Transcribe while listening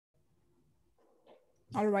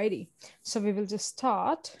Alrighty, so we will just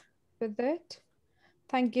start with it.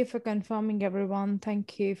 Thank you for confirming, everyone.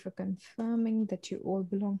 Thank you for confirming that you all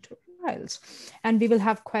belong to IELTS. And we will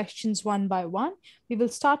have questions one by one. We will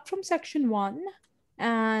start from section one,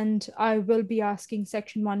 and I will be asking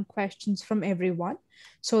section one questions from everyone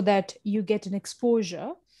so that you get an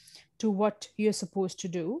exposure to what you're supposed to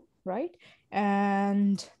do, right?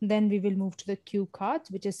 And then we will move to the cue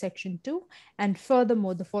cards, which is section two, and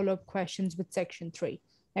furthermore, the follow up questions with section three.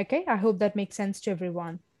 Okay, I hope that makes sense to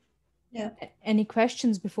everyone. Yeah. Any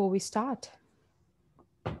questions before we start?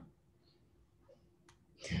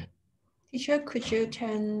 Teacher, could you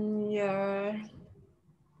turn your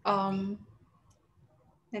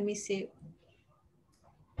let me see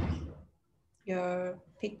your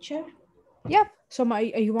picture? Yep. So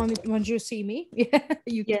you want you to see me? Yeah,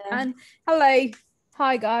 you Yeah. can. Hello.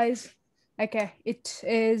 Hi guys. Okay, it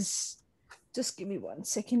is just give me 1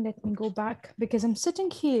 second. Let me go back because I'm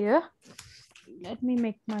sitting here. Let me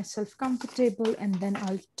make myself comfortable and then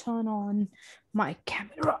I'll turn on my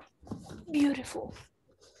camera. Beautiful.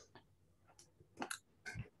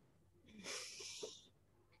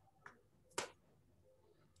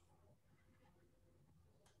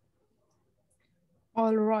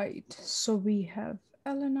 All right. So we have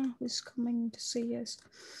Elena who's coming to see us.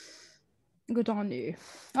 Good on you.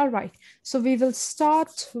 All right. So we will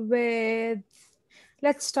start with,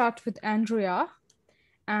 let's start with Andrea,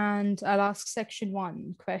 and I'll ask section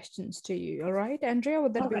one questions to you. All right, Andrea,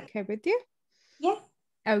 would that All be right. okay with you? Yeah.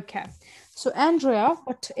 Okay. So, Andrea,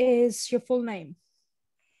 what is your full name?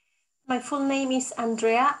 My full name is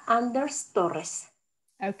Andrea Anders Torres.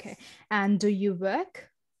 Okay. And do you work?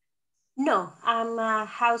 No, I'm a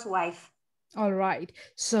housewife. All right.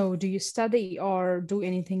 So, do you study or do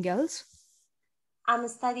anything else? I'm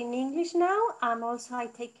studying English now. I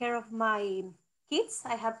take care of my kids.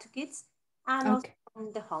 I have two kids and also Okay.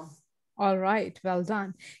 in the home. All right. Well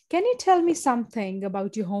done. Can you tell me something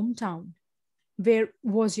about your hometown? Where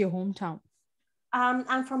was your hometown?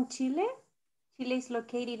 I'm from Chile. Chile is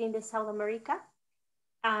located in the South America.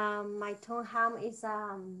 My townhome is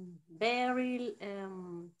very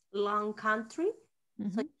long country, so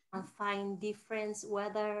Mhm. you can find different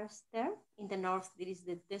weathers there. In the north, there is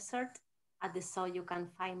the desert. At the south, you can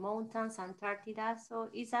find mountains, Antarctica. So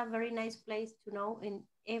it's a very nice place to know in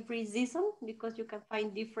every season because you can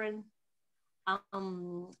find different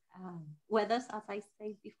weathers, as I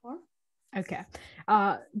said before. Okay.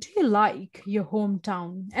 Do you like your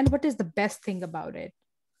hometown? And what is the best thing about it?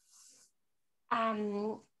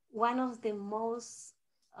 One of the most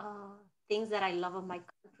things that I love of my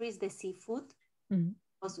country is the seafood Mhm.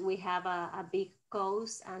 because we have a big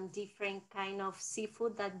coast and different kind of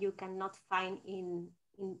seafood that you cannot find in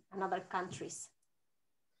another countries.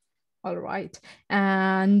 All right.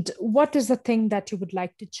 And what is the thing that you would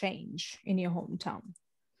like to change in your hometown?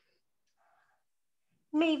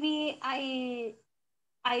 Maybe I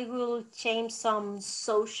will change some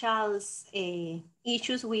social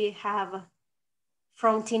issues we have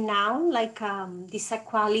from till now, like this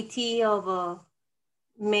equality of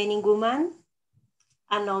men and women,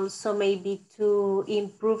 and also maybe to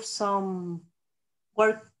improve some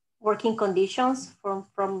working conditions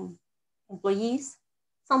from employees,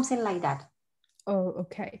 something like that. Oh,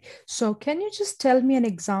 okay. So, can you just tell me an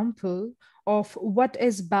example of what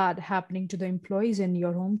is bad happening to the employees in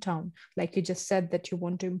your hometown? Like you just said that you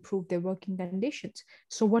want to improve their working conditions.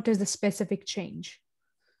 So, what is the specific change?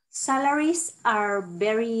 Salaries are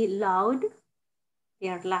very loud. They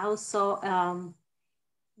are loud. So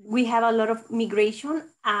we have a lot of migration.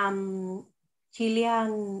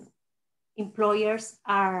 Chilean employers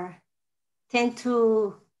are tend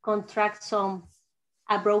to contract some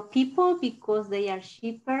abroad people because they are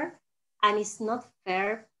cheaper, and it's not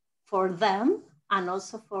fair for them and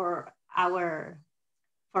also for our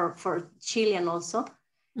for Chilean also.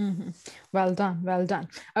 Mhm. Well done. Well done.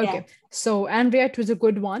 Yeah. Okay. So, Andrea, it was a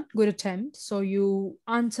good one, good attempt. So, you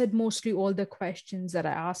answered mostly all the questions that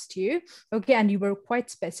I asked you. Okay. And you were quite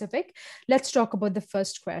specific. Let's talk about the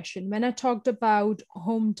first question. When I talked about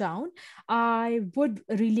hometown, I would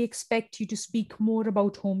really expect you to speak more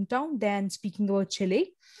about hometown than speaking about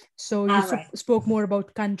Chile. So, you All right. spoke more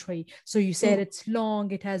about country. So, you said Mm. it's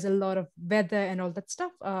long, it has a lot of weather and all that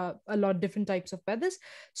stuff, a lot of different types of weathers.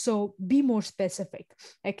 So, be more specific.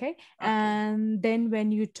 Okay. Okay. And then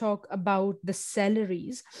when you talk about the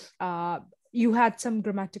salaries, you had some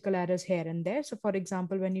grammatical errors here and there. So, for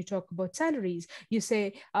example, when you talk about salaries, you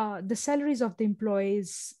say the salaries of the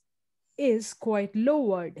employees is quite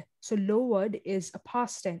lowered. So lowered is a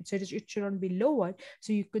past tense. So it shouldn't be lowered.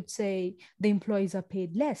 So you could say the employees are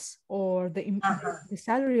paid less, or the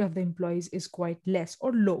salary of the employees is quite less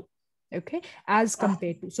or low. Okay, as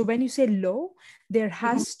compared to. So when you say low, there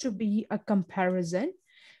has to be a comparison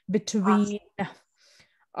between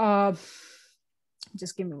uh,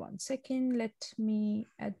 just give me 1 second. Let me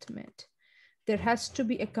admit. There has to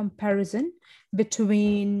be a comparison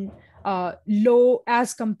between low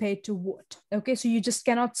as compared to what. Okay, so you just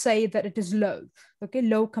cannot say that it is low. Okay,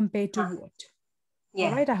 low compared to what. All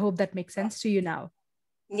Yeah. right, I hope that makes sense to you now.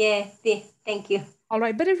 Yeah. Thank you. All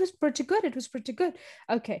right, but it was pretty good. It was pretty good.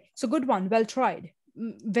 Okay, so good one. Well tried.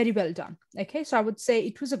 Very well done. Okay, so I would say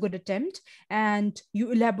it was a good attempt, and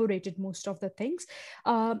you elaborated most of the things.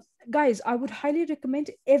 Uh, Guys, I would highly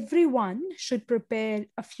recommend everyone should prepare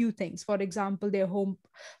a few things. For example, their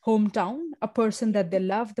hometown, a person that they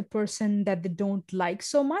love, the person that they don't like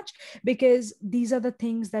so much, because these are the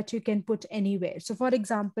things that you can put anywhere. So, for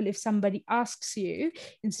example, if somebody asks you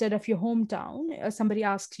instead of your hometown, somebody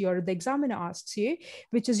asks you, or the examiner asks you,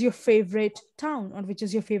 which is your favorite town, or which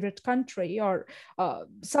is your favorite country, or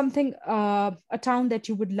something, a town that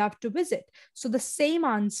you would love to visit. So the same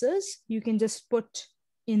answers you can just put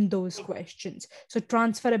in those questions. So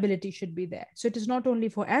transferability should be there. So it is not only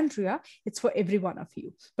for Andrea, it's for every one of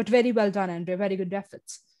you. But very well done, Andrea. Very good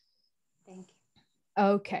efforts. Thank you.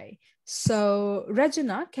 Okay. So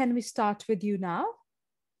Regina, can we start with you now?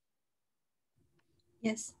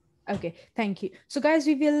 Yes. Okay, thank you. So, guys,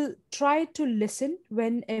 we will try to listen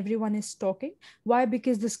when everyone is talking. Why?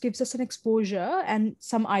 Because this gives us an exposure and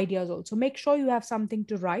some ideas also. Make sure you have something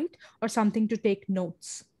to write or something to take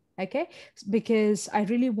notes. Okay, because I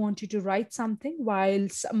really want you to write something while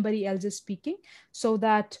somebody else is speaking, so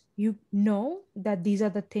that you know that these are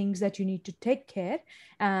the things that you need to take care.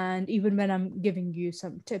 And even when I'm giving you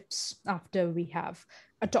some tips after we have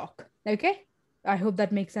a talk. Okay, I hope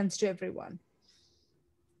that makes sense to everyone.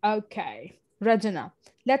 Okay, Regina,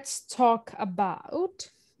 let's talk about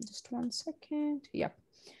just 1 second. Yep.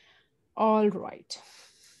 All right.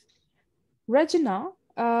 Regina,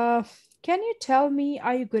 can you tell me,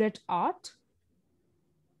 are you good at art?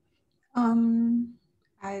 Um,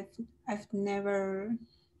 I've never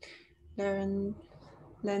learned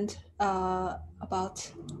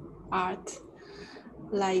about art,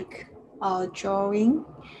 like drawing.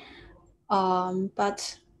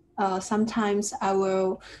 But sometimes I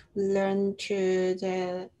will learn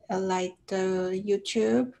to like the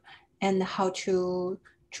YouTube and how to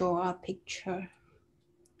draw a picture.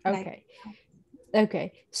 Like, Okay.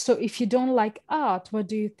 Okay. So if you don't like art, what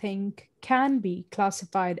do you think can be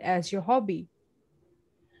classified as your hobby?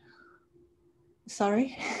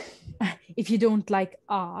 sorry. If you don't like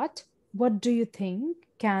art, what do you think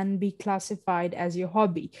can be classified as your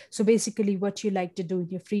hobby? So basically, what you like to do in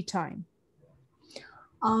your free time.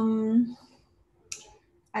 um,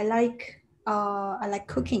 I like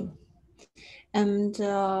cooking, and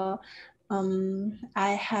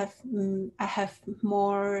I have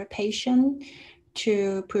more patience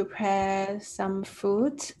to prepare some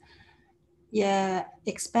food. Yeah,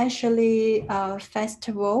 especially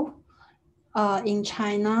festival in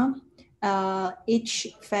China. Each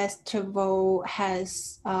festival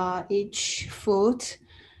has each food.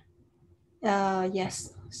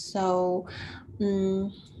 Yes, so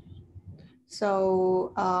um,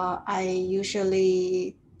 I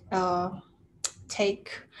usually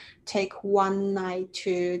take one night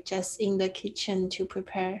to just in the kitchen to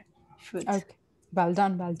prepare food. Okay, well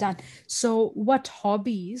done, well done. So, what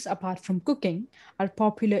hobbies, apart from cooking, are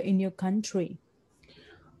popular in your country?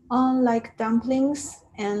 Like dumplings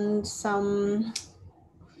and some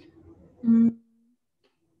mm,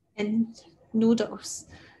 and noodles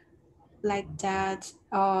like that.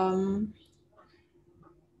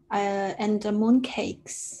 And the moon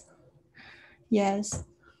cakes. Yes,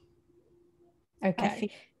 I Okay,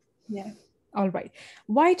 think. Yeah. all right.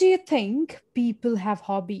 Why do you think people have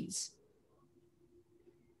hobbies?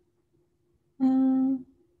 Mm,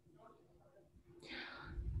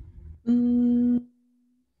 mm,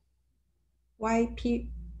 why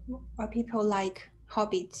people like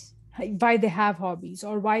hobbies? Why they have hobbies,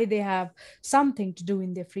 or why they have something to do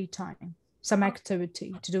in their free time, some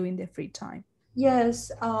activity to do in their free time?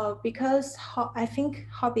 Yes, because I think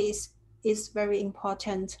hobbies is very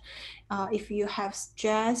important. If you have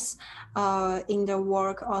stress in the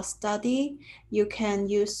work or study, you can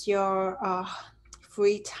use your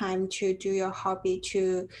free time to do your hobby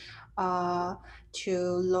uh, to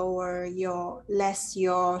lower your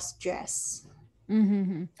stress,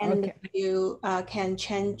 Mm-hmm. and Okay. you can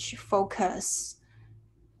change focus.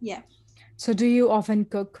 Yeah. So do you often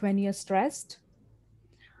cook when you're stressed?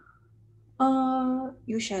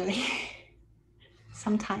 Usually.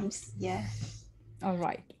 Sometimes, yeah. All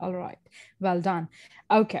right, all right. Well done.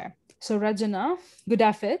 Okay. So Rajana, good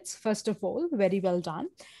efforts, first of all, very well done.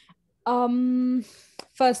 Um,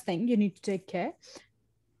 First thing you need to take care.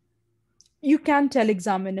 You can tell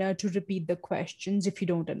examiner to repeat the questions if you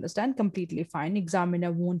don't understand, completely fine.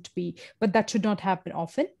 Examiner won't be, but that should not happen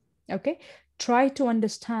often. Okay. Try to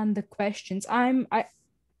understand the questions.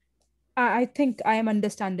 I think I am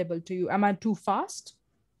understandable to you. Am I too fast?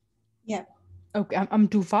 Yeah. Okay, I'm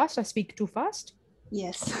too fast. I speak too fast.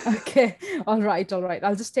 Yes. Okay, all right, all right.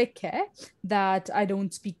 I'll just take care that I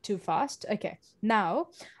don't speak too fast. Okay, now,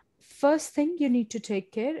 first thing you need to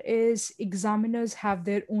take care is examiners have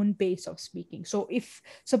their own pace of speaking. So, if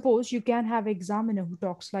suppose you can have examiner who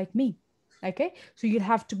talks like me. Okay, so you'll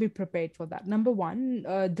have to be prepared for that. Number one,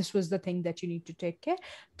 this was the thing that you need to take care.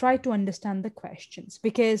 Try to understand the questions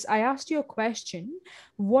because I asked you a question: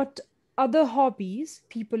 what other hobbies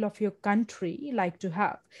people of your country like to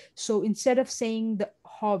have? So instead of saying the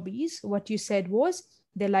hobbies, what you said was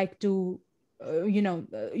they like to,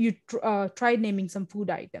 tried naming some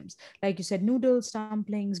food items. Like you said, noodles,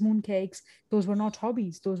 dumplings, mooncakes. Those were not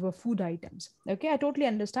hobbies, those were food items. Okay, I totally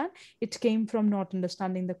understand. It came from not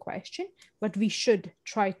understanding the question, but we should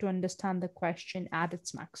try to understand the question at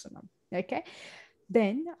its maximum. Okay.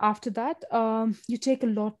 Then after that, you take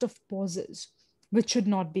a lot of pauses, which should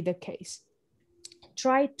not be the case.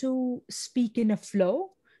 Try to speak in a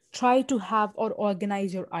flow, try to have or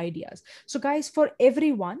organize your ideas. So guys, for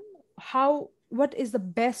everyone, how what is the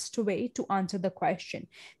best way to answer the question?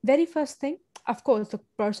 Very first thing, of course, the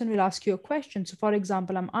person will ask you a question. So for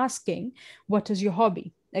example, I'm asking, what is your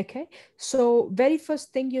hobby? Okay, so very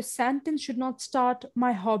first thing, your sentence should not start,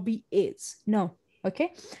 my hobby is. No.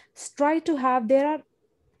 Okay, try to have, there are,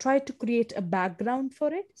 try to create a background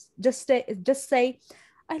for it. Just say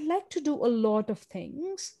I like to do a lot of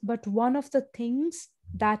things, but one of the things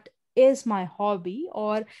that is my hobby,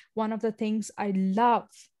 or one of the things I love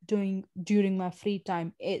doing during my free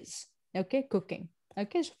time is, okay, cooking.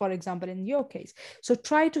 Okay, so for example, in your case, so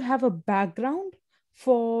try to have a background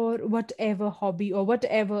for whatever hobby or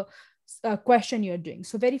whatever question you're doing.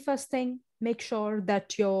 So, very first thing, make sure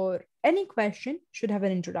that your any question should have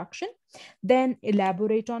an introduction, then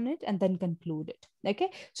elaborate on it, and then conclude it. Okay,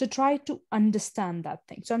 so try to understand that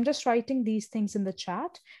thing. So I'm just writing these things in the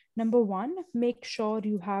chat. Number one, make sure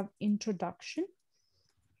you have introduction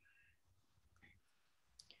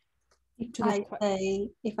If to the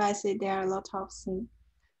I say there are a lot of things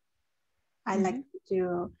I like to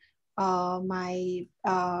do, my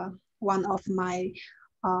one of my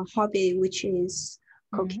hobby, which is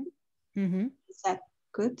cooking. Mm-hmm. Is that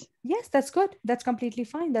good? Yes, that's good. That's completely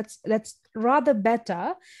fine. That's rather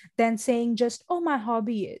better than saying just, oh, my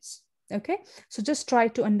hobby is. Okay. So just try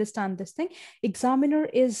to understand this thing. Examiner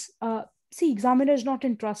is examiner is not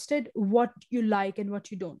interested what you like and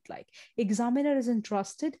what you don't like. Examiner is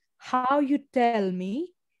interested how you tell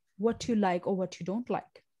me what you like or what you don't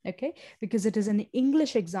like. Okay. Because it is an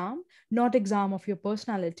English exam, not exam of your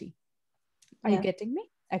personality. Are you Yeah. getting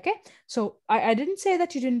me? Okay. So I didn't say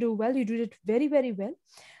that you didn't do well. You did it very, very well,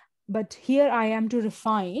 but here I am to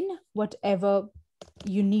refine whatever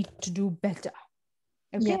you need to do better.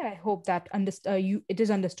 Okay, Yeah. I hope that it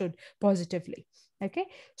is understood positively. Okay,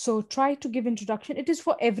 so try to give introduction. It is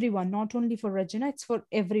for everyone, not only for Regina, it's for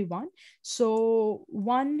everyone. So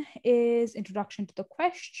one is introduction to the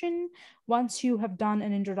question. Once you have done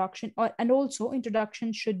an introduction, and also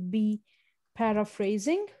introduction should be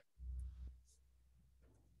paraphrasing.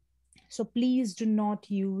 So please do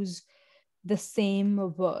not use the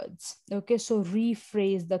same words. Okay, so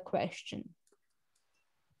rephrase the question.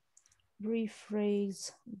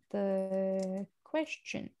 Rephrase the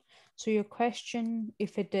question. So your question,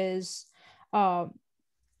 if it is,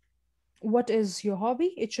 what is your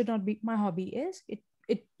hobby? It should not be my hobby is.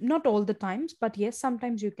 It not all the times, but yes,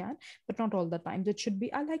 sometimes you can, but not all the times. It should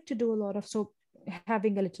be I like to do a lot of, so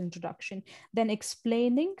having a little introduction, then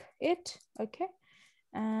explaining it, okay,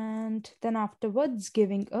 and then afterwards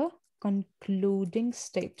giving a concluding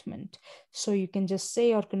statement. So you can just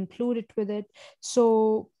say or conclude it with it.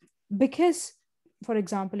 So because, for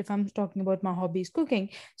example, if I'm talking about my hobby is cooking,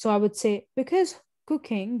 so I would say because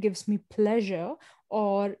cooking gives me pleasure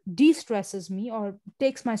or de-stresses me or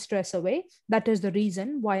takes my stress away, that is the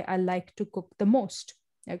reason why I like to cook the most.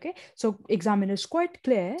 Okay, so examiner is quite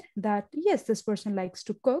clear that yes, this person likes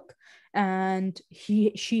to cook, and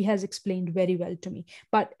she has explained very well to me.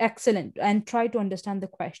 But excellent, and try to understand the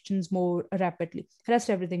questions more rapidly.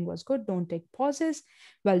 Rest everything was good. Don't take pauses.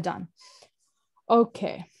 Well done.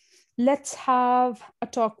 Okay, let's have a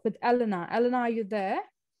talk with Elena. Elena, are you there?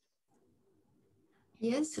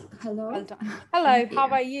 Yes, hello. Well done. Hello, how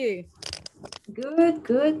are you? Good,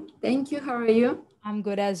 good. Thank you. How are you? I'm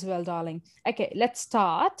good as well, darling. Okay, let's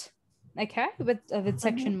start. Okay, with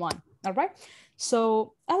section 1. All right.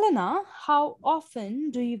 So, Elena, how often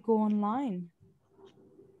do you go online?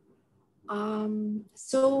 I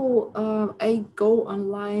go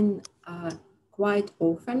online quite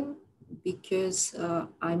often because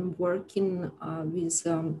I'm working with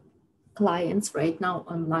clients right now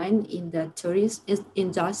online in the tourist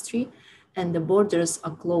industry, and the borders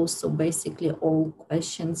are closed. So basically, all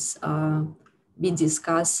questions we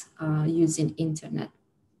discuss using internet.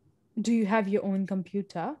 Do you have your own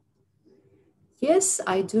computer? Yes,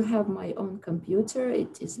 I do have my own computer.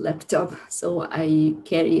 It is laptop, so I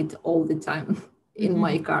carry it all the time in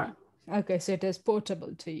my car. Okay, so it is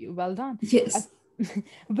portable to you. Well done. Yes.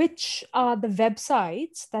 Which are the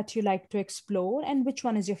websites that you like to explore, and which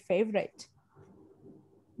one is your favorite?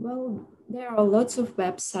 Well, there are lots of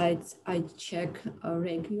websites I check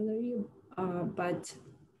regularly, but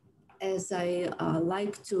as I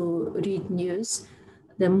like to read news,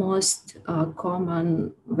 the most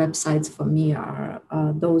common websites for me are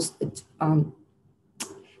those that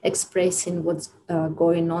expressing what's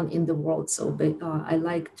going on in the world. So I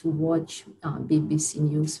like to watch BBC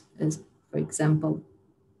News, as for example.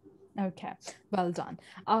 Okay, well done.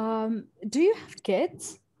 Do you have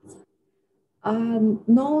kids?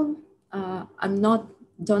 No, I'm not.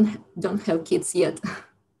 Don't have kids yet.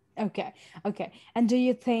 Okay, okay. And do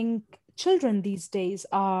you think children these days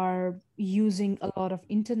are using a lot of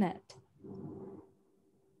internet?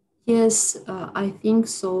 Yes, I think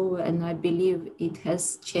so, and I believe it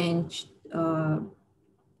has changed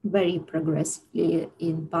very progressively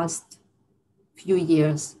in past few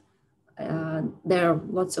years. There are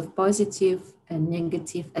lots of positive and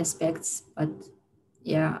negative aspects, but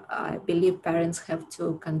yeah, I believe parents have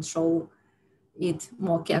to control it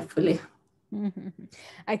more carefully.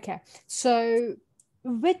 Okay, so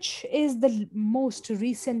which is the most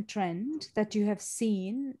recent trend that you have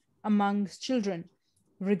seen amongst children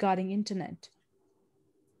regarding internet?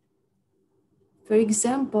 For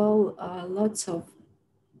example, lots of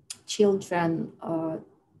children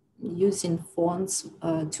using phones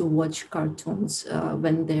to watch cartoons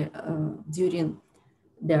when they're during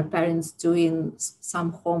their parents doing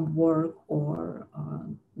some homework or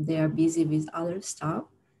they are busy with other stuff.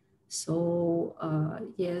 So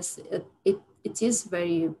yes, it is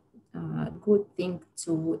very good thing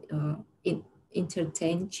to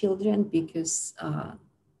entertain children because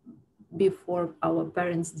before our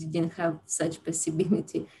parents didn't have such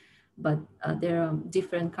possibility, but there are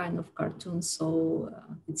different kind of cartoons. So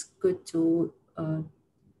it's good to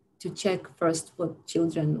check first what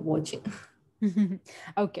children watching.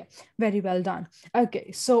 Okay, very well done.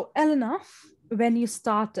 Okay, so Elena, when you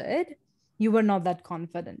started, you were not that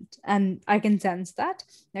confident, and I can sense that.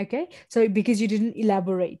 Okay, so because you didn't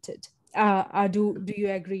elaborate it, do you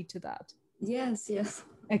agree to that? Yes, yes.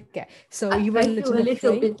 Okay, so you were I a feel little a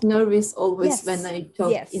little afraid. bit nervous always when Yes, I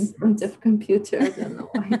talk in yes. front of computer. I don't know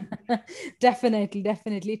why. Definitely,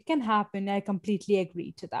 definitely, it can happen. I completely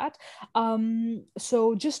agree to that.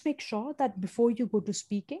 So just make sure that before you go to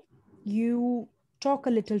speaking, you talk a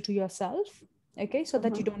little to yourself, okay, so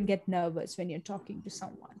that you don't get nervous when you're talking to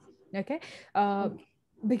someone, okay. uh, Okay.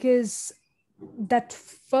 because that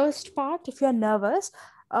first part, if you're nervous,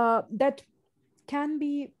 that can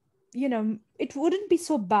be, it wouldn't be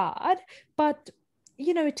so bad, but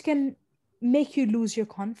it can make you lose your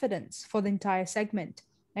confidence for the entire segment.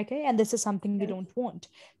 Okay, and this is something we Yes. don't want.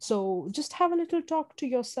 So just have a little talk to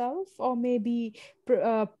yourself, or maybe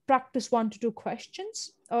practice 1 to 2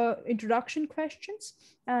 questions, introduction questions,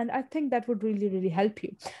 and I think that would really, really help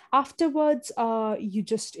you. Afterwards, you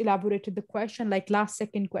just elaborated the question, like last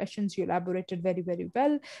second questions, you elaborated very, very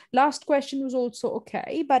well. Last question was also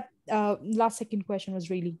okay, but last second question was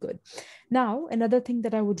really good. Now, another thing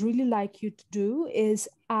that I would really like you to do is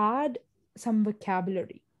add some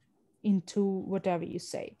vocabulary into whatever you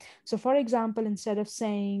say. So, for example, instead of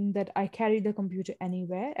saying that I carry the computer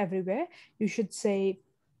anywhere, everywhere, you should say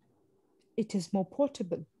it is more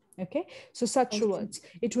portable. Okay, so such Okay. words,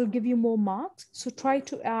 it will give you more marks. So try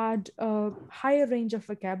to add a higher range of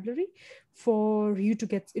vocabulary for you to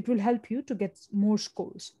get, it will help you to get more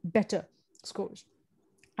scores, better scores,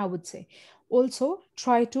 I would say. Also,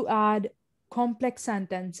 try to add complex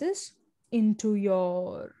sentences into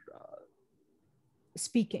your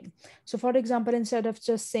speaking. So, for example, instead of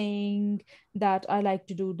just saying that I like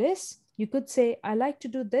to do this, You could say, I like to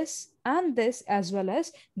do this and this, as well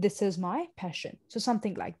as this is my passion. So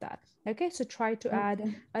something like that. Okay, so try to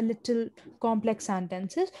add a little complex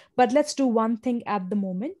sentences, but let's do one thing at the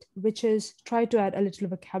moment, which is try to add a little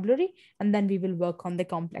vocabulary, and then we will work on the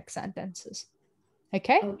complex sentences.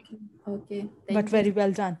 Okay? Okay. Okay. But Thank you. very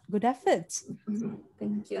well done. Good efforts.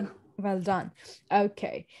 Thank you. Well done.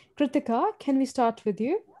 Okay. Kritika, can we start with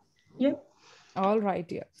you? Yep. All right,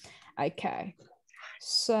 dear. Okay.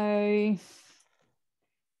 So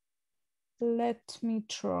let me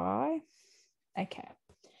try. Okay.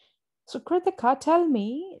 So Kritika, tell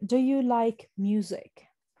me, do you like music?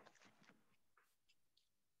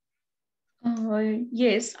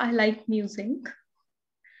 Yes, I like music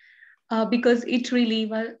because it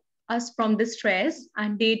relieves us from the stress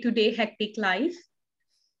and day-to-day hectic life.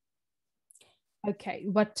 Okay.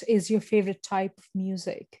 What is your favorite type of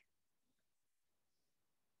music?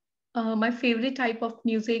 My favorite type of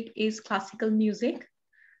music is classical music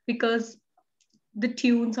because the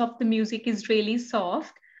tunes of the music is really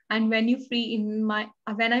soft, and when I free in my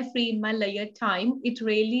leisure time, it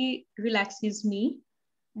really relaxes me.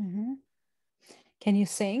 Mm-hmm. Can you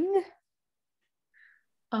sing?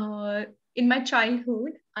 In my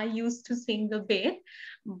childhood, I used to sing a bit,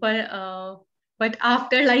 but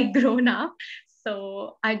after like grown up,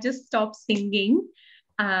 so I just stopped singing.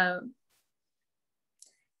 Uh,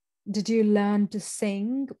 Did you learn to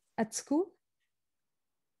sing at school?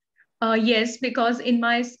 yes, because in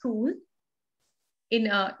my school,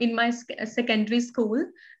 in my secondary school,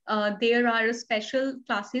 there are special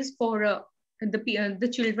classes for the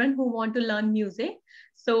children who want to learn music.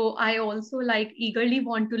 So I also like eagerly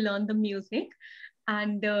want to learn the music,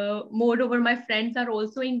 and moreover, my friends are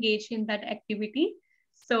also engaged in that activity.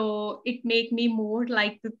 So it make me more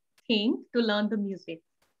like to think to learn the music.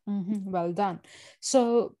 Mm-hmm. Well done.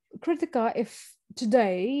 So, Kritika, if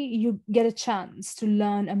today you get a chance to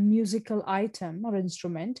learn a musical item or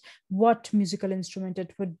instrument, what musical instrument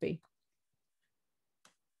it would be?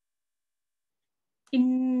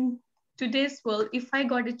 In today's world, if I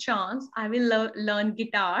got a chance, I will learn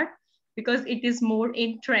guitar because it is more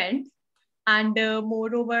in trend, and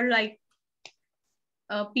moreover, like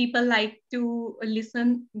people like to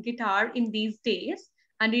listen guitar in these days,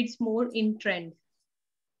 and it's more in trend.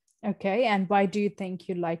 Okay, and why do you think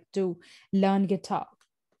you like to learn guitar?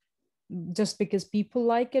 Just because people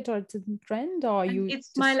like it, or it's a trend, or And you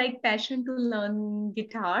it's my just... like passion to learn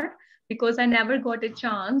guitar because I never got a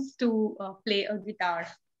chance to play a guitar,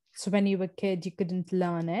 So when you were a kid, you couldn't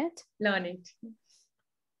learn it? learn it.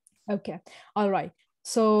 Okay, all right.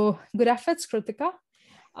 So good efforts, Kritika.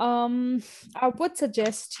 I would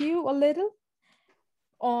suggest you a little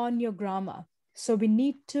on your grammar. So we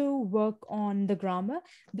need to work on the grammar.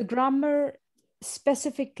 The grammar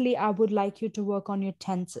specifically, I would like you to work on your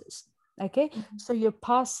tenses. Okay, so your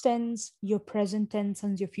past tense, your present tense,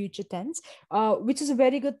 and your future tense, which is a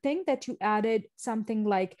very good thing that you added something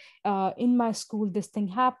like in my school this thing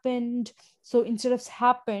happened. So instead of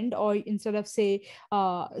happened, or instead of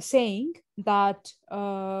saying that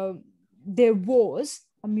there was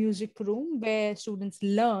a music room where students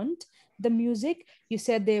learned the music, you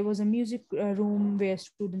said there was a music room where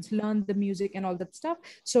students learned the music and all that stuff.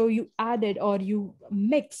 So you added, or you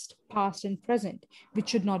mixed past and present, which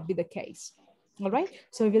should not be the case. All right,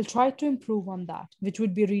 so we'll try to improve on that, which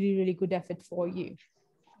would be a really, really good effort for you.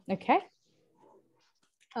 Okay.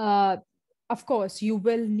 uh, of course you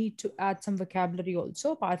will need to add some vocabulary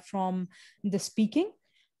also apart from the speaking,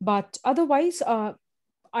 but otherwise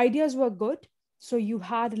ideas were good. So you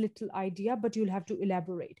had a little idea, but you'll have to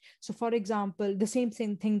elaborate. So for example, the same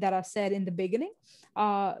thing that I said in the beginning,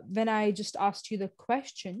 when I just asked you the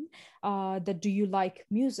question, that do you like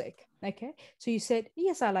music? Okay, so you said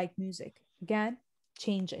yes, I like music. Again,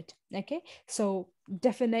 change it. Okay, so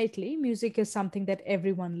definitely music is something that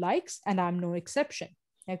everyone likes, and I'm no exception.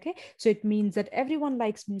 Okay, so it means that everyone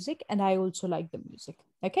likes music, and I also like the music.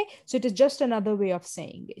 Okay, so it is just another way of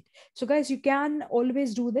saying it. So guys, you can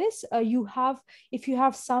always do this. You have, if you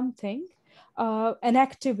have something, an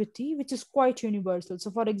activity which is quite universal,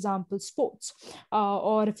 so for example sports,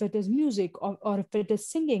 or if it is music, or if it is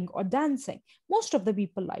singing or dancing, most of the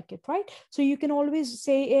people like it, right? So you can always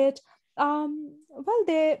say it, well,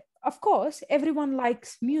 they, of course everyone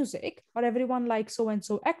likes music, or everyone likes so and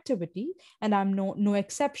so activity, and I'm no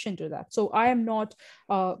exception to that. So I am not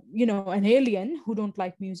an alien who don't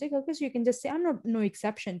like music. Okay, so you can just say I'm not no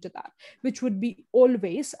exception to that, which would be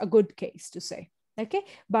always a good case to say. Okay,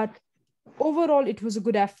 but overall it was a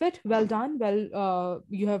good effort. Well done. Well,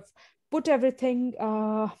 you have put everything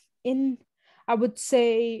in, I would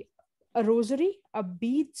say, a rosary, a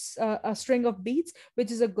beads, a string of beads,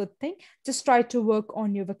 which is a good thing. Just try to work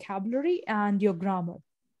on your vocabulary and your grammar.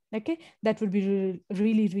 Okay, that would be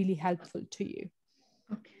really, really helpful to you.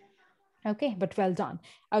 Okay. Okay, but well done.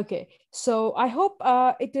 Okay, so I hope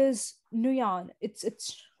it is Nuyan. It's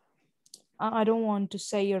I don't want to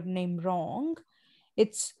say your name wrong.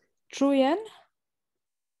 It's Truyan.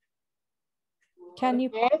 Can you?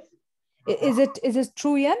 Yes, Is it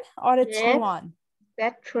Truyan or it's yes, Nuan?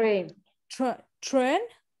 that train. Truyan.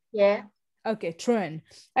 Yeah, Okay, Truyan.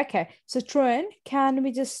 Okay, so Truyan, can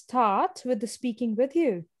we just start with the speaking with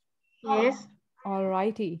you? yes. All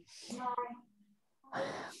righty.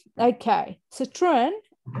 Okay, so Truyan,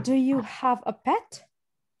 do you have a pet?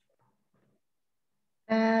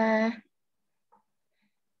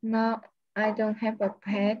 No, I don't have a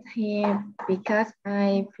pet here because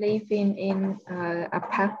I live in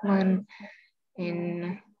apartment,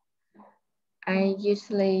 and I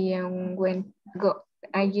usually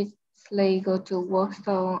I usually go to work,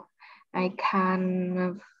 so I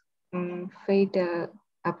can feed a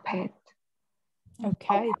pet.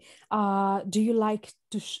 Okay. Do you like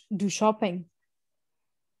to do shopping?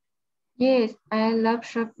 Yes, I love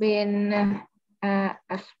shopping,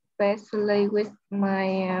 especially with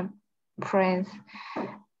my friends.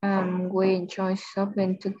 We enjoy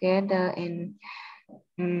shopping together, and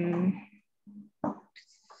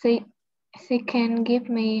she she can give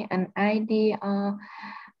me an idea or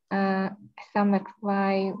some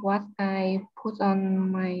advice what I put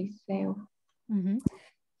on myself. Mm-hmm.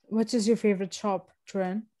 Which is your favorite shop,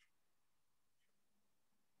 Truyan?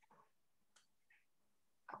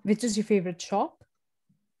 Which is your favorite shop?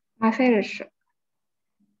 My favorite shop.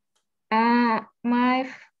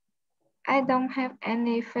 I don't have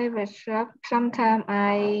any favorite shop. Sometimes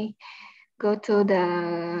I go to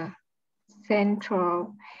the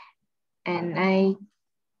central and I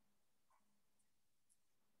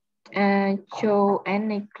show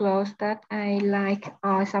any clothes that I like,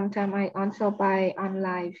 or sometimes I also buy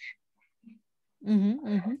online. Mm-hmm,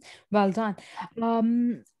 mm-hmm. Well done.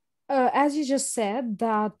 Um, as you just said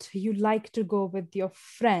that you like to go with your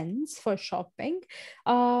friends for shopping,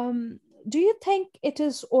 do you think it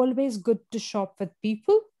is always good to shop with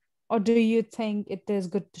people, or do you think it is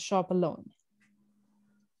good to shop alone?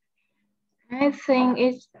 I think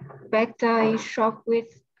it's better you shop with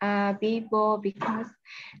people because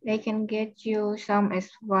they can get you some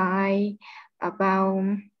advice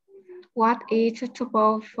about what is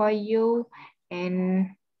suitable for you, and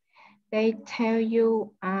they tell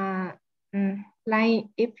you like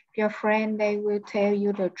if your friend, they will tell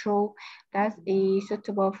you the truth that is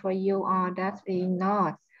suitable for you or that is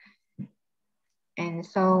not, and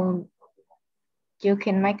so you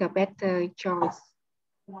can make a better choice.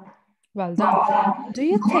 Well done. Do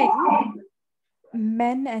you think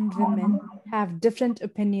men and women have different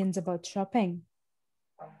opinions about shopping?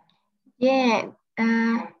 Yeah,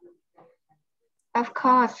 of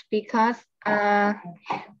course, because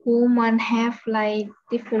women have like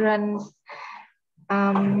different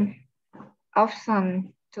um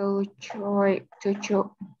option to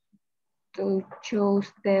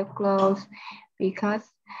choose their clothes, because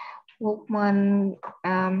women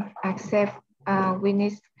accept we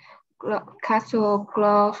need casual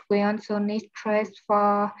clothes. We also need dress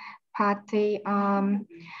for party,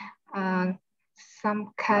 uh,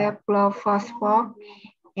 some kind of clothes for sport,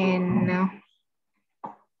 and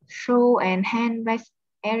shoe and handbags,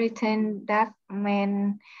 everything that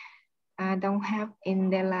men don't have in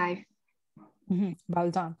their life. Mhm. Well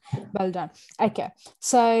done. Well done. Okay.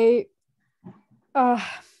 So, uh,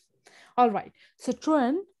 all right. So,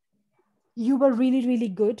 Truan, you were really, really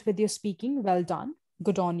good with your speaking. Well done.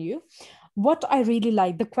 Good on you. What I really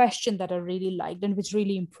liked, the question that I really liked and which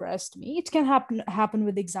really impressed me, it can happen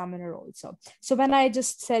with the examiner also. So when I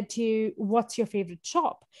just said to you, what's your favorite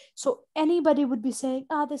shop? So anybody would be saying,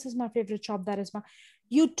 this is my favorite shop. That is my,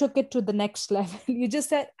 you took it to the next level. You just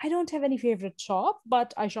said, I don't have any favorite shop,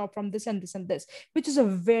 but I shop from this and this and this, which is a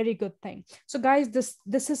very good thing. So guys,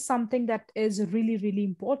 this is something that is really, really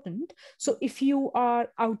important. So if you are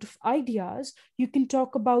out of ideas, you can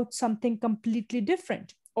talk about something completely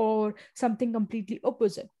different or something completely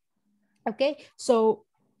opposite. Okay, so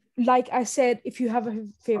like I said, if you have a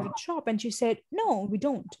favorite shop, and she said no, we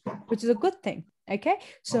don't, which is a good thing. Okay,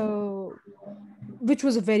 so which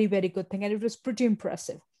was a very, very good thing, and it was pretty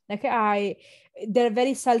impressive. Okay, there are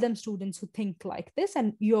very seldom students who think like this,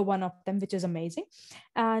 and you're one of them, which is amazing.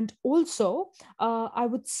 And also I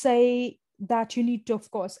would say that you need to, of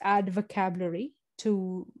course, add vocabulary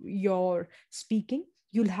to your speaking.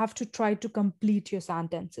 You'll have to try to complete your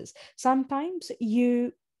sentences. Sometimes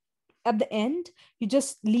at the end, you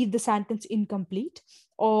just leave the sentence incomplete,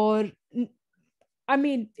 or I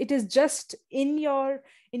mean, it is just in your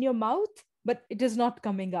mouth, but it is not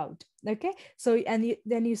coming out. Okay. So, and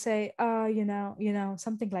then you say,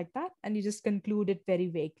 something like that, and you just conclude it very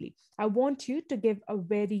vaguely. I want you to give a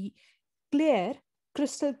very clear,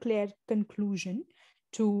 crystal clear conclusion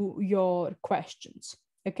to your questions.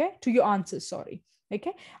 Okay. To your answers, sorry.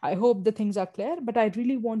 Okay. I hope the things are clear, but I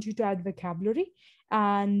really want you to add vocabulary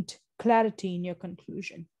and clarity in your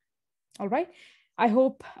conclusion. All right. I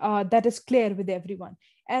hope that is clear with everyone.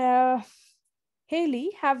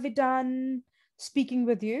 Haley, have we done speaking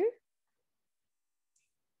with you?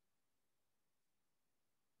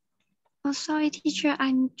 Oh, sorry, teacher.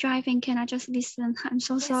 I'm driving. Can I just listen? I'm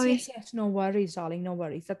so sorry. Yes. No worries, darling. No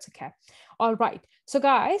worries. That's okay. All right. So,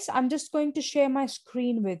 guys, I'm just going to share my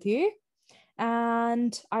screen with you.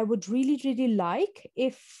 And I would really, really like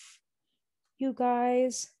if you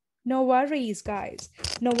guys, no worries, guys.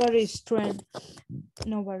 No worries, Trin.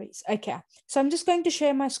 No worries. Okay. So I'm just going to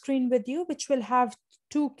share my screen with you, which will have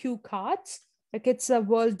 2 cue cards. Like it's a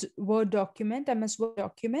Word document, MS Word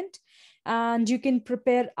document. And you can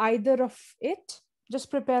prepare either of it.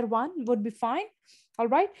 Just prepare one would be fine. All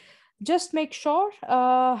right. Just make sure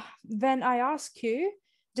when I ask you,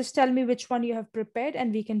 just tell me which one you have prepared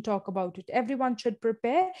and we can talk about it. Everyone should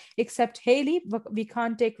prepare except Haley. We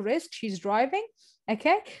can't take risk. She's driving.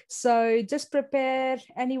 Okay. So just prepare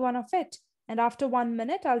any one of it. And after 1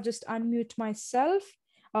 minute, I'll just unmute myself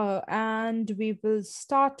and we will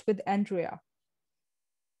start with Andrea.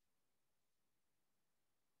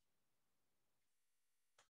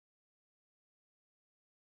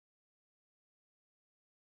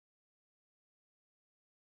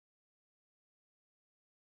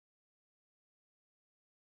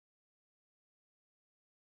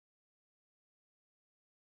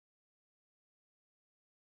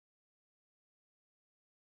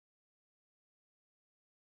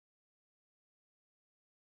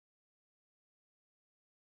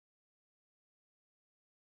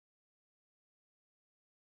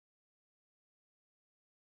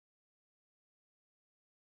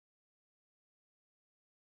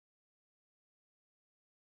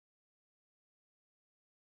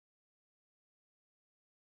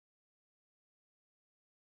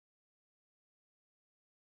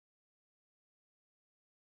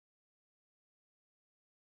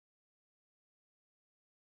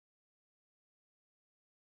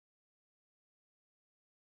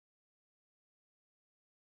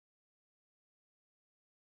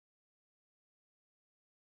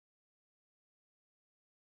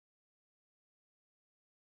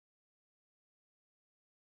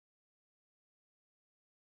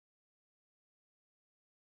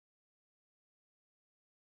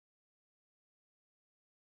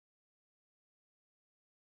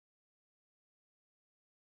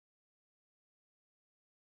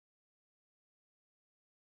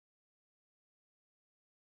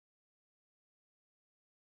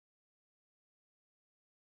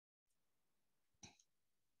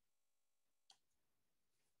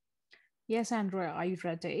 Yes, Andrea, are you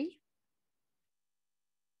ready?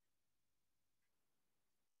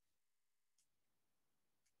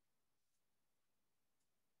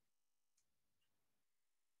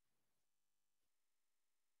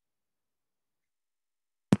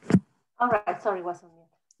 All right, sorry, was on mute.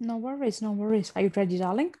 No worries, no worries. Are you ready,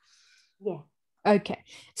 darling? Yeah. Okay.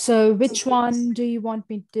 So which one do you want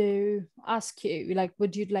me to ask you? Like,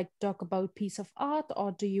 would you like to talk about piece of art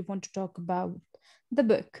or do you want to talk about the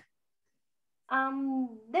book?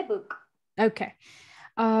 The book. Okay.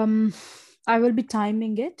 I will be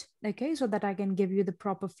timing it, okay, so that I can give you the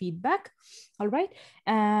proper feedback. All right.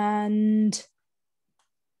 And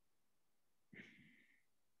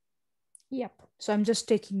yep. So I'm just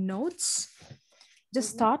taking notes.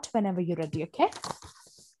 Just start whenever you're ready, okay?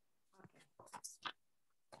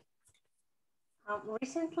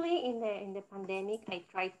 Recently in the pandemic, I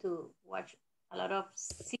tried to watch a lot of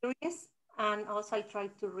series and also I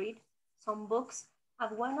tried to read some books.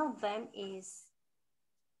 And one of them is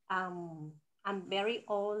a very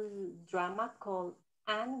old drama called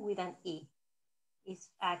Anne with an E. It's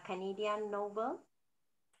a Canadian novel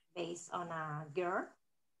based on a girl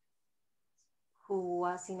who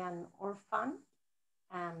was in an orphan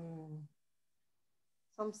and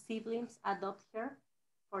some siblings adopt her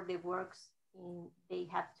for the works they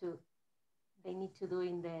need to do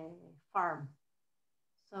in the farm.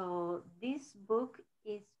 So this book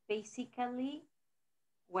is basically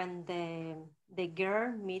when the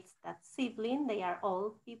girl meets that sibling, they are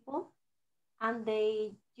old people, and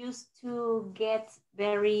they used to get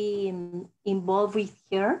very involved with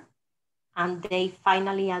her and they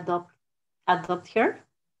finally adopt her.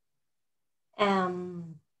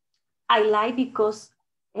 I like because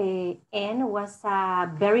Anne was a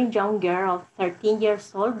very young girl of 13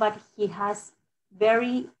 years old, but he has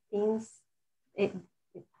very things.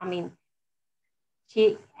 I mean,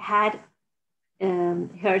 she had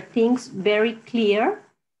her things very clear,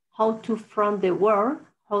 how to front the world,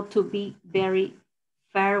 how to be very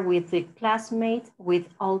fair with the classmates, with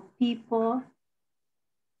all people.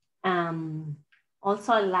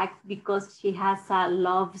 Also, I like because she has a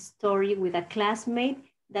love story with a classmate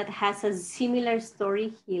that has a similar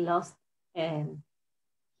story. He lost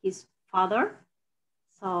his father.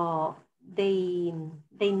 So they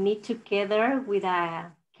meet together with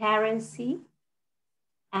a currency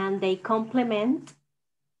and they complement.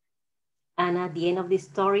 And at the end of the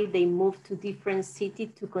story, they move to different city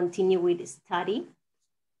to continue with the study.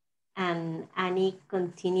 And Annie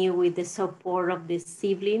continue with the support of the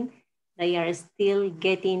sibling. They are still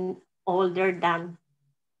getting older than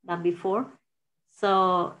before.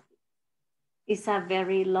 So it's a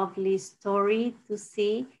very lovely story to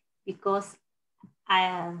see because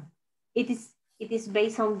it is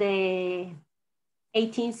based on the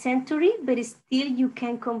 18th century, but still you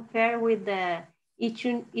can compare with the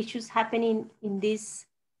issues happening in this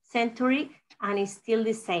century, and it's still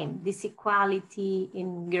the same, this equality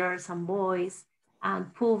in girls and boys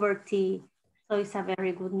and poverty. So it's a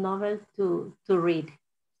very good novel to read.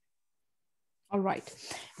 All right,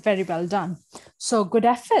 very well done. So good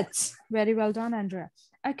efforts. Very well done, Andrea.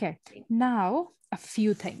 Okay, now a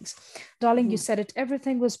few things. Darling, you said it,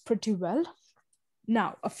 everything was pretty well.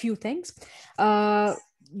 Now, a few things.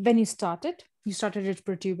 When you started it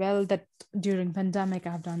pretty well, that during pandemic,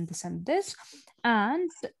 I've done this and this. And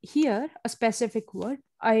here, a specific word,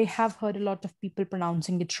 I have heard a lot of people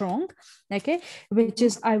pronouncing it wrong, okay? Which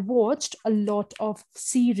is, I watched a lot of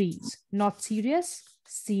series, not serious,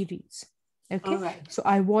 series. Okay, right. So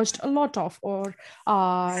I watched a lot of, or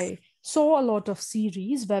I saw a lot of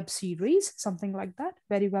series, web series, something like that.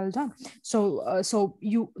 Very well done. So,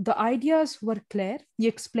 the ideas were clear. You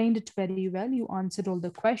explained it very well. You answered all the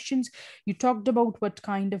questions. You talked about what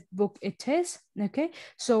kind of book it is. Okay,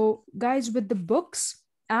 so guys, with the books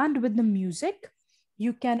and with the music,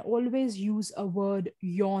 you can always use a word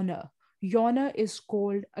genre. Genre is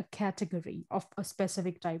called a category of a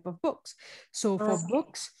specific type of books. So for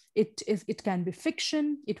books, it can be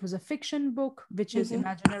fiction. It was a fiction book, which is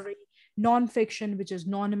imaginary, non-fiction, which is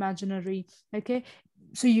non-imaginary. Okay,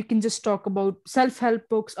 so you can just talk about self-help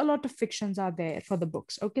books. A lot of fictions are there for the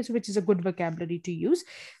books. Okay, so which is a good vocabulary to use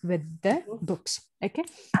with the books. Okay,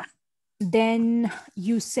 then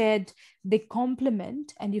you said they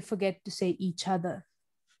complement, and you forget to say each other.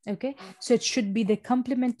 Okay, so it should be they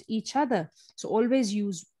complement each other. So always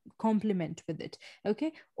use complement with it.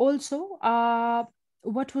 Okay, also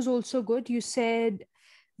what was also good, you said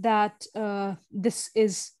that this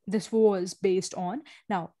was based on.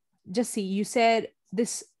 Now just see, you said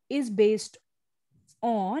this is based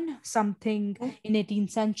on something in 18th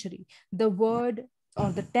century. The word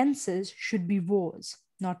or the tenses should be was,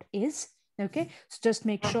 not is. Okay, so just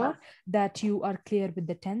make sure that you are clear with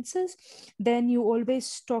the tenses. Then you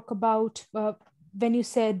always talk about when you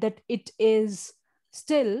said that it is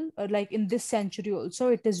still like in this century also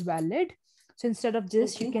it is valid. So instead of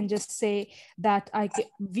this, you can just say that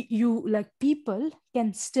people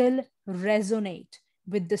can still resonate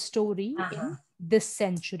with the story in this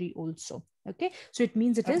century also. Okay, so it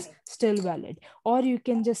means it is still valid. Or you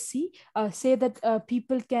can just say that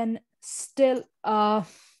people can still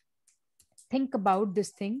think about this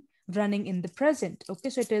thing running in the present. Okay,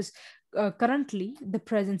 so it is currently the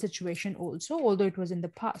present situation also, although it was in the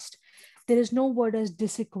past. There is no word as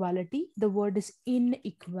disequality. The word is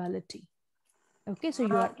inequality. Okay, so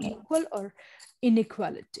you are equal or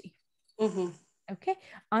inequality. Okay,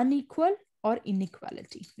 unequal or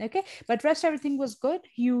inequality. Okay, but rest everything was good.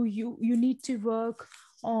 You need to work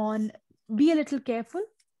on, be a little careful.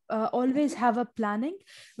 Always have a planning.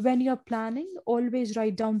 When you're planning, always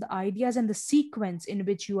write down the ideas and the sequence in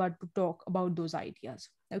which you are to talk about those ideas.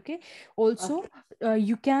 Okay, also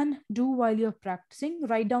you can do, while you're practicing,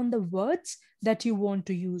 write down the words that you want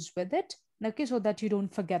to use with it. Okay, so that you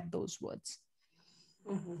don't forget those words.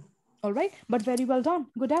 All right, but very well done.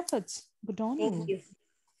 Good efforts. Good on you. Thank you.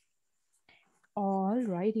 All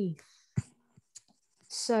righty.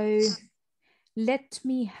 So let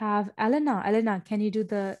me have Elena. Elena, can you do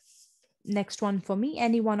the next one for me?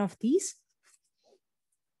 Any one of these?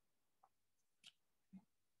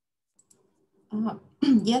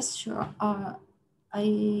 Yes, sure.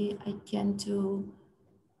 I can do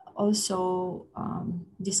also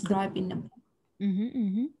describe in a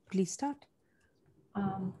Please start.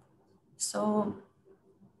 So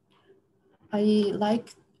I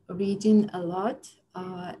like reading a lot,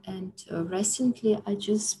 and recently I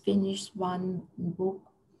just finished one book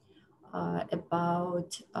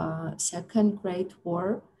about Second Great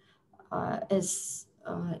War, as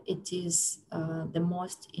it is the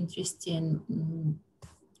most interesting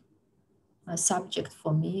subject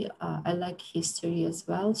for me. I like history as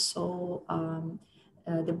well, so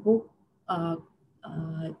the book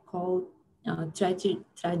called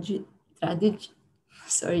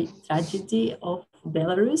Tragedy of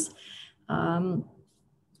Belarus. Um,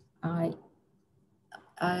 I,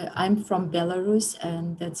 I'm from Belarus,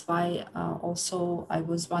 and that's why also I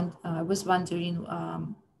was wondering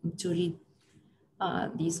to read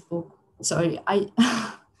this book. Sorry, I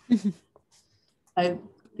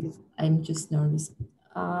I'm just nervous.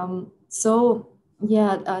 So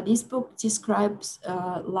yeah, this book describes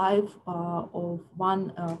life of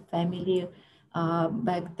one family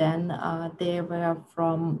back then. They were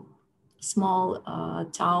from small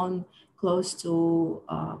town close to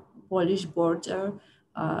Polish border,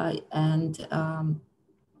 and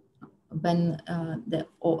when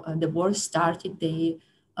the war started, they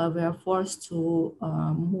were forced to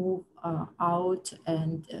move out,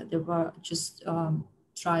 and they were just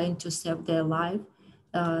trying to save their life.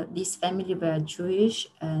 This family were Jewish,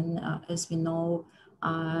 and as we know,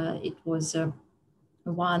 it was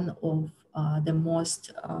one of the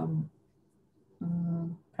most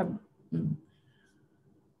prob- mm,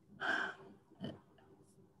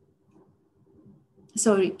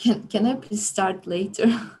 sorry, can I please start later?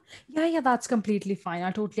 Yeah, that's completely fine.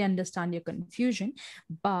 I totally understand your confusion,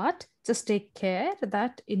 but just take care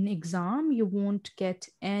that in exam you won't get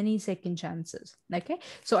any second chances. Okay,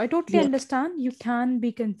 so I totally Yeah. understand. You can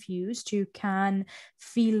be confused. You can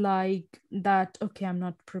feel like that. Okay, I'm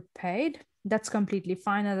not prepared. That's completely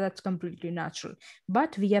fine, and that's completely natural.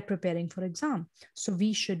 But we are preparing for exam, so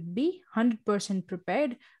we should be 100%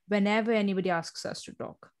 prepared whenever anybody asks us to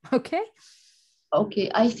talk. Okay.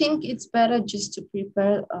 Okay, I think it's better just to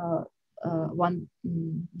prepare one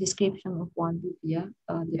description of one book, yeah,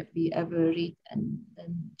 that we ever read, and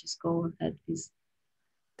then just go ahead with.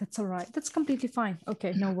 That's all right. That's completely fine.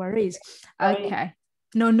 Okay, no worries. Sorry. Okay.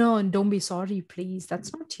 No, don't be sorry, please.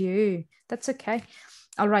 That's not you. That's okay.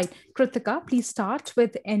 All right. Kritika, please start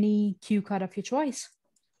with any cue card of your choice.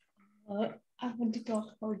 I want to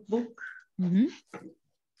talk about book. Mm-hmm.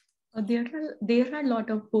 There are a lot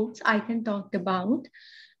of books I can talk about,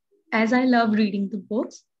 as I love reading the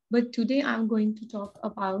books. But today I'm going to talk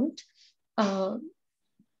about uh,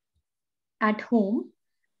 At Home.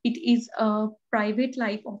 It is a private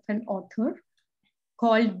life of an author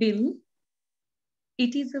called Bill.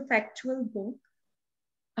 It is a factual book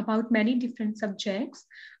about many different subjects,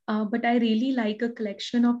 but I really like a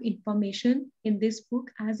collection of information in this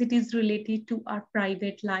book as it is related to our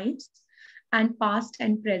private lives and past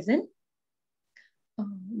and present. Uh,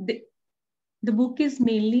 the, the book is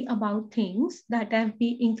mainly about things that have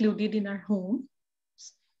been included in our home.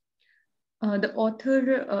 The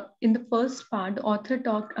author, in the first part, the author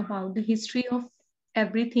talked about the history of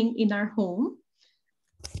everything in our home.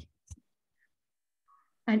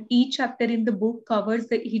 And each chapter in the book covers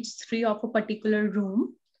the history of a particular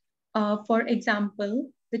room. For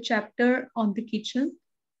example, the chapter on the kitchen,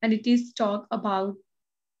 and it is talk about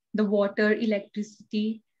the water,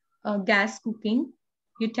 electricity, gas cooking,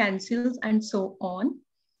 utensils, and so on.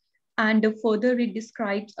 And further, it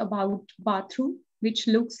describes about bathroom, which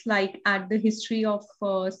looks like at the history of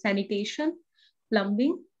sanitation,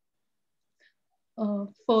 plumbing.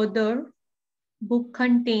 Further, book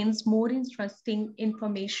contains more interesting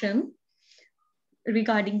information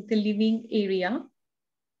regarding the living area.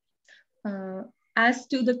 As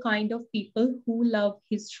to the kind of people who love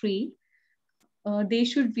history, they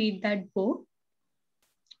should read that book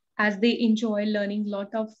as they enjoy learning a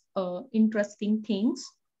lot of interesting things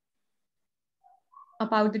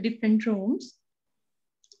about the different rooms.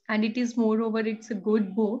 And it is moreover, it's a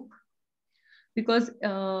good book because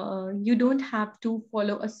you don't have to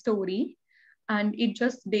follow a story, and it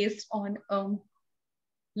just based on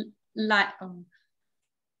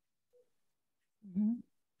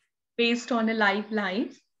based on a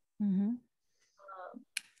life. Mm-hmm.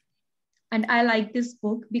 And I like this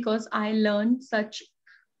book because I learned such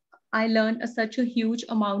a huge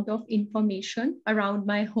amount of information around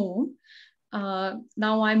my home.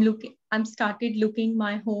 Now I'm started looking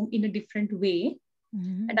my home in a different way.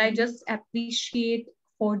 Mm-hmm. And I just appreciate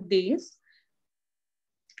for this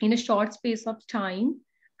in a short space of time,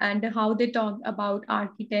 and how they talk about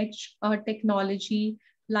architecture, technology,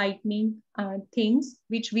 lightning things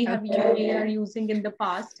which we are using in the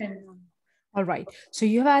past. And all right, so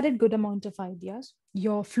you have added good amount of ideas.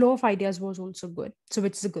 Your flow of ideas was also good, so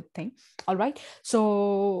which is a good thing. All right,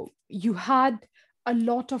 so you had a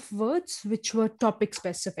lot of words which were topic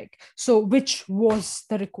specific, so which was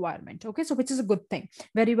the requirement. Okay, so which is a good thing.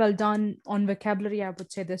 Very well done on vocabulary, I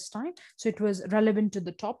would say, this time. So it was relevant to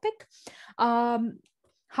the topic.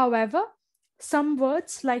 However, some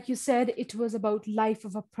words, like you said, it was about life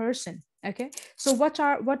of a person. Okay, so what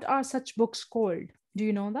are such books called? Do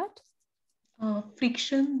you know that?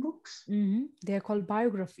 Fiction books. They are called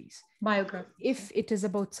biographies. Biography. If it is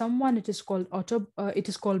about someone, it is called it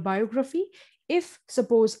is called biography. If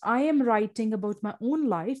suppose I am writing about my own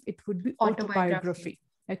life, it would be autobiography.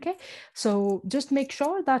 Okay, so just make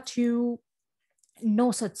sure that you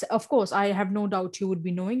know such. Of course, I have no doubt you would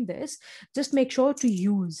be knowing this. Just make sure to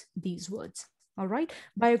use these words. All right,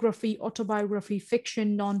 biography, autobiography,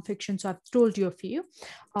 fiction, non-fiction. So I've told you a few.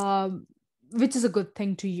 Which is a good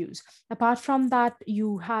thing to use. Apart from that,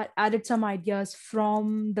 you had added some ideas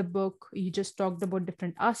from the book. You just talked about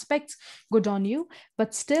different aspects. Good on you.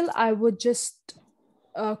 But still, I would just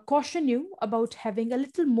caution you about having a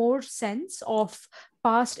little more sense of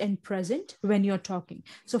past and present when you're talking.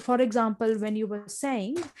 So, for example, when you were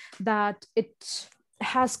saying that it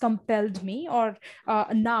has compelled me, or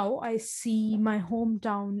now I see my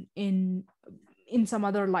hometown in some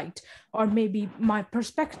other light, or maybe my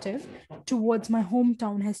perspective towards my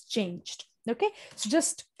hometown has changed. Okay, so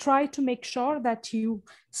just try to make sure that you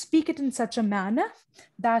speak it in such a manner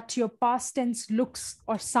that your past tense looks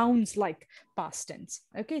or sounds like past tense.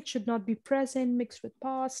 Okay, it should not be present mixed with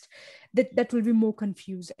past. That will be more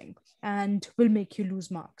confusing and will make you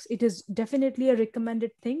lose marks. It is definitely a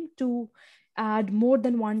recommended thing to add more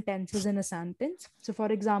than one tenses in a sentence. So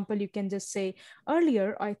for example, you can just say,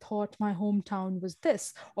 earlier I thought my hometown was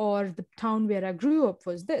this, or the town where I grew up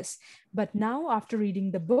was this, but now after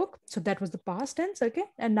reading the book, so that was the past tense. Okay,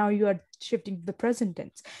 and now you are shifting to the present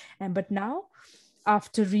tense. And but now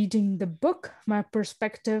after reading the book, my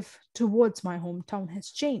perspective towards my hometown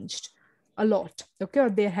has changed a lot. Okay, or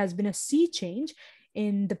there has been a sea change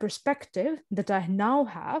in the perspective that I now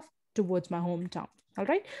have towards my hometown. All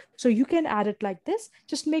right, so you can add it like this.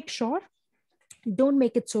 Just make sure, don't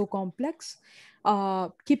make it so complex.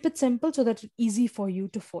 Keep it simple so that it's easy for you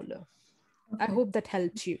to follow. Okay. I hope that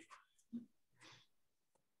helped you.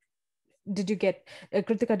 Did you get,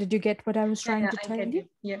 Kritika, did you get what I was trying to tell you?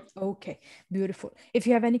 Yeah. Okay, beautiful. If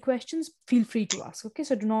you have any questions, feel free to ask. Okay,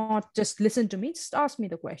 so do not just listen to me, just ask me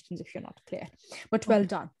the questions if you're not clear. But well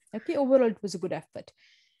done. Okay, overall it was a good effort.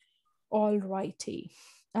 All righty.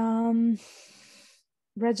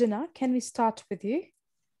 Regina, can we start with you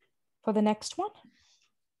for the next one?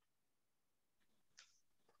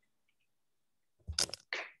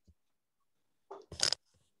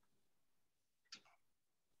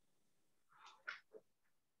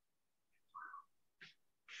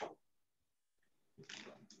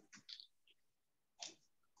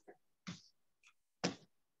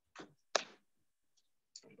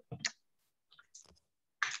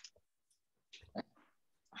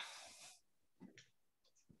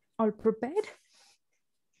 All prepared?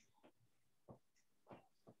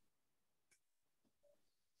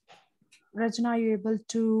 Regina, are you able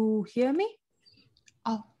to hear me?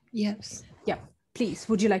 Oh, yes. Yeah, please.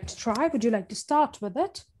 Would you like to try? Would you like to start with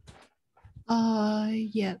it?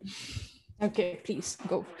 Yeah. Okay, please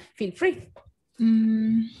go. Feel free.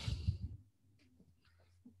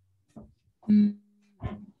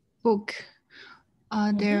 Book.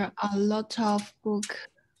 There are a lot of books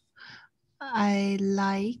I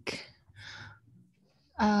like.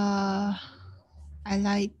 I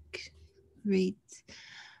like read,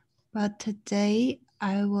 but today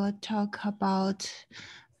I will talk about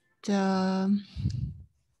the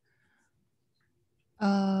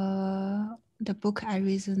book I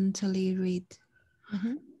recently read,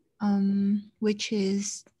 which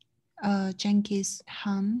is Genghis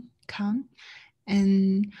Khan,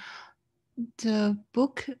 and the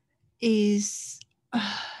book is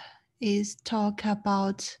talk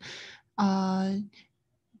about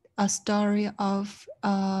a story of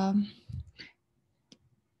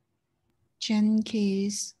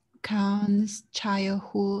Genghis Khan's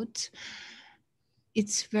childhood.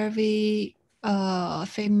 It's very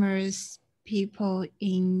famous people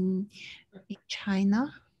in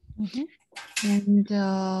China, and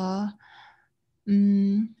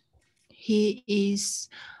he is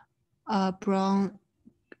born.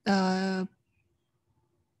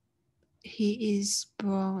 He is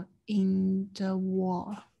born in the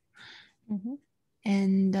war,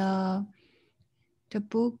 and the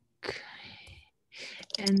book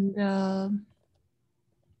and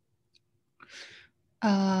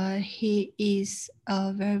he is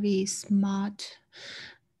very smart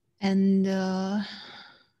and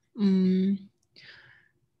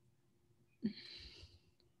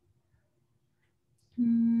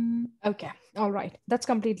Okay, all right, that's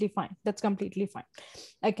completely fine. That's completely fine.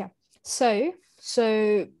 Okay, so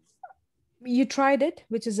you tried it,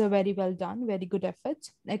 which is a very well done, very good effort.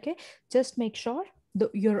 Okay, just make sure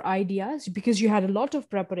your ideas, because you had a lot of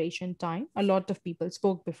preparation time, a lot of people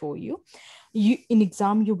spoke before you. You in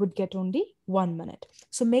exam you would get only 1 minute,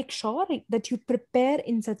 so make sure that you prepare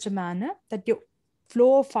in such a manner that your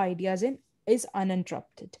flow of ideas is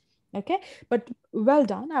uninterrupted. Okay, but well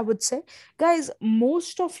done, I would say. Guys,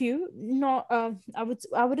 most of you, no,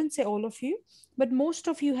 I wouldn't say all of you, but most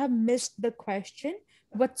of you have missed the question,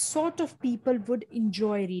 what sort of people would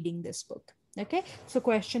enjoy reading this book. Okay, so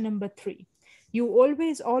question number 3, you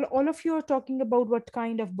always, all of you are talking about what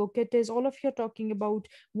kind of book it is, all of you are talking about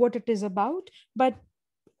what it is about, but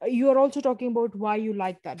you are also talking about why you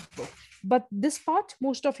like that book. But this part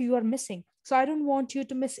most of you are missing, so I don't want you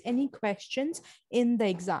to miss any questions in the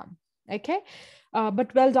exam. Okay,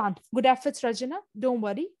 but well done, good efforts, Rajana. Don't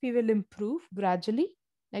worry, we will improve gradually.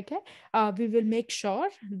 Okay, we will make sure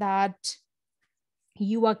that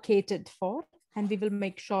you are catered for, and we will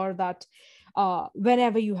make sure that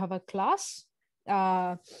whenever you have a class,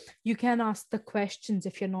 you can ask the questions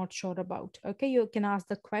if you're not sure about. Okay, you can ask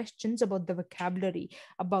the questions about the vocabulary,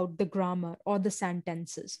 about the grammar or the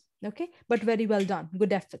sentences. Okay, but very well done,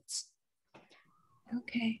 good efforts.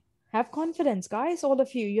 Okay, have confidence, guys, all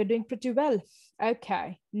of you, you're doing pretty well.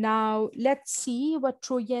 Okay, now let's see what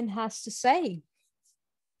Troyan has to say.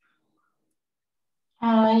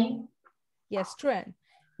 Hi. Yes, Troyan,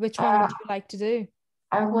 which one would you like to do?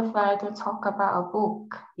 I would like to talk about a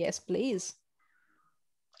book. Yes, please.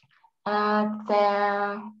 There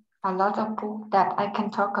are a lot of books that I can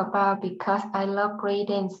talk about because I love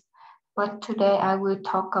reading. But today I will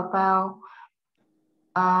talk about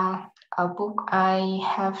a book I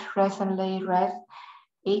have recently read.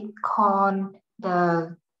 It's called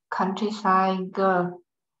The Countryside Girl.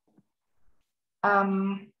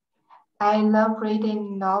 I love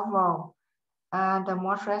reading novels. The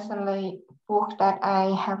most recently book that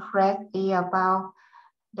I have read is about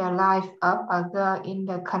the life of a girl in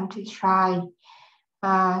the countryside.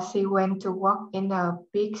 She went to work in a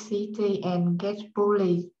big city and gets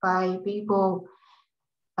bullied by people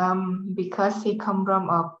because she comes from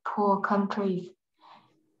a poor country.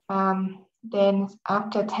 Then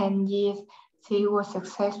after 10 years, she was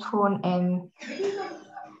successful and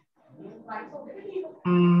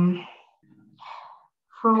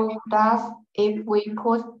through that, if we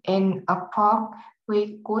put in a pot,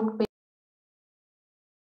 we could be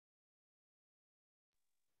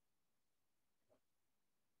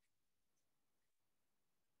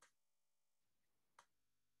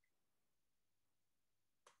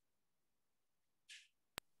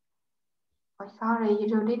sorry, you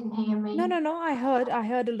didn't hear me. No, I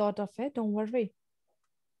heard a lot of it, don't worry.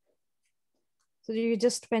 So you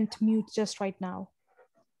just went mute just right now.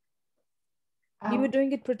 You were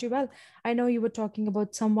doing it pretty well. I know you were talking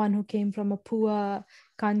about someone who came from a poor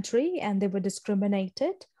country and they were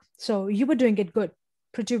discriminated. So you were doing it good,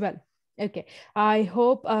 pretty well. Okay. I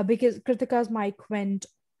hope because Kritika's mic went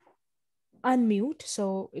unmute,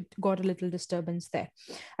 so it got a little disturbance there.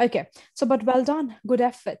 Okay, so but well done, good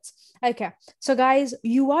efforts. Okay, so guys,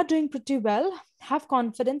 you are doing pretty well. Have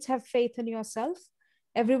confidence, have faith in yourself.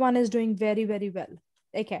 Everyone is doing very, very well.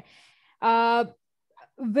 Okay,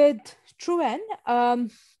 with Truen,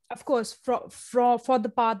 of course, for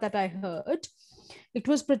the part that I heard, it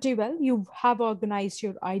was pretty well. You have organized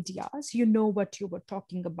your ideas, you know what you were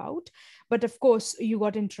talking about, but of course you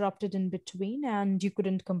got interrupted in between and you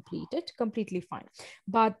couldn't complete it. Completely fine,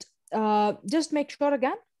 but just make sure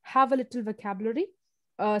again, have a little vocabulary,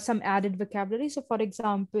 some added vocabulary. So for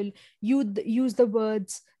example, you use the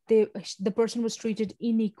words, the person was treated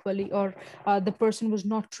unequally, or the person was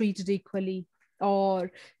not treated equally,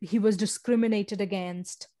 or he was discriminated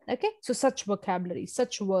against. Okay, so such vocabulary,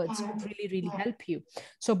 such words would really, really help you.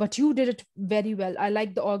 So but you did it very well. I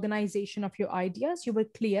like the organization of your ideas. You were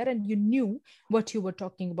clear and you knew what you were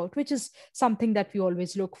talking about, which is something that we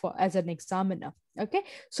always look for as an examiner. Okay,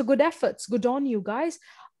 so good efforts, good on you guys.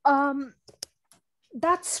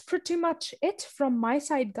 That's pretty much it from my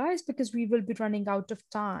side, guys, because we will be running out of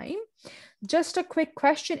time. Just a quick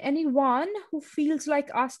question, anyone who feels like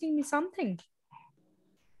asking me something?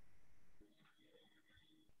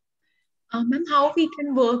 Ma'am, how we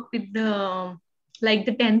can work with the like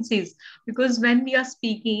the tenses, because when we are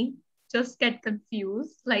speaking, just get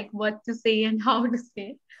confused, like what to say and how to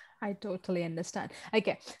say. I totally understand.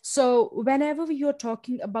 Okay, so whenever you're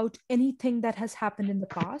talking about anything that has happened in the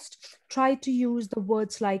past, try to use the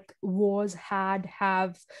words like was, had,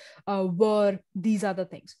 have, were, these other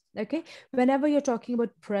things. Okay, whenever you're talking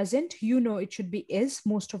about present, you know it should be is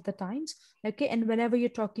most of the times. Okay, and whenever you're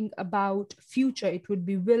talking about future, it would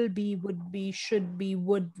be will be, would be, should be,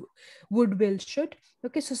 would, will, should.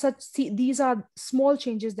 Okay, so these are small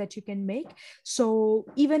changes that you can make. So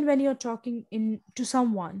even when you're talking to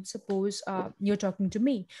someone, suppose you're talking to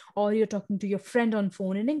me or you're talking to your friend on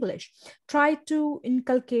phone in English, try to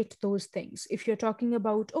inculcate those things. If you're talking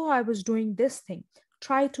about, oh, I was doing this thing,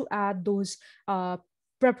 try to add those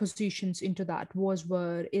prepositions into that: was,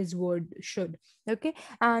 were, is, would, should. Okay,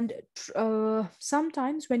 and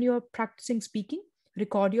sometimes when you're practicing speaking,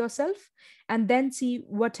 record yourself and then see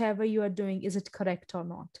whatever you are doing, is it correct or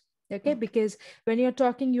not. Okay, because when you're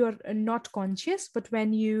talking, you're not conscious, but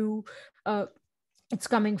when you it's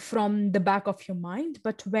coming from the back of your mind,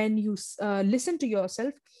 but when you listen to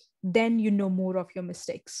yourself, then you know more of your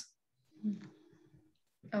mistakes.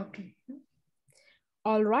 Okay.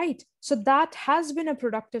 All right, so that has been a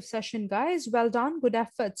productive session, guys. Well done, good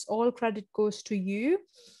efforts. All credit goes to you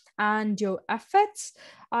and your efforts.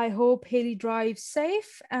 I hope Haley drives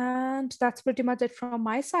safe, and that's pretty much it from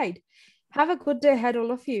my side. Have a good day ahead, all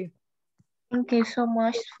of you. Thank you so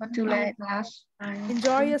much for today's class.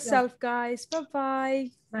 Enjoy yourself, guys. Bye-bye.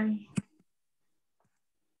 Bye.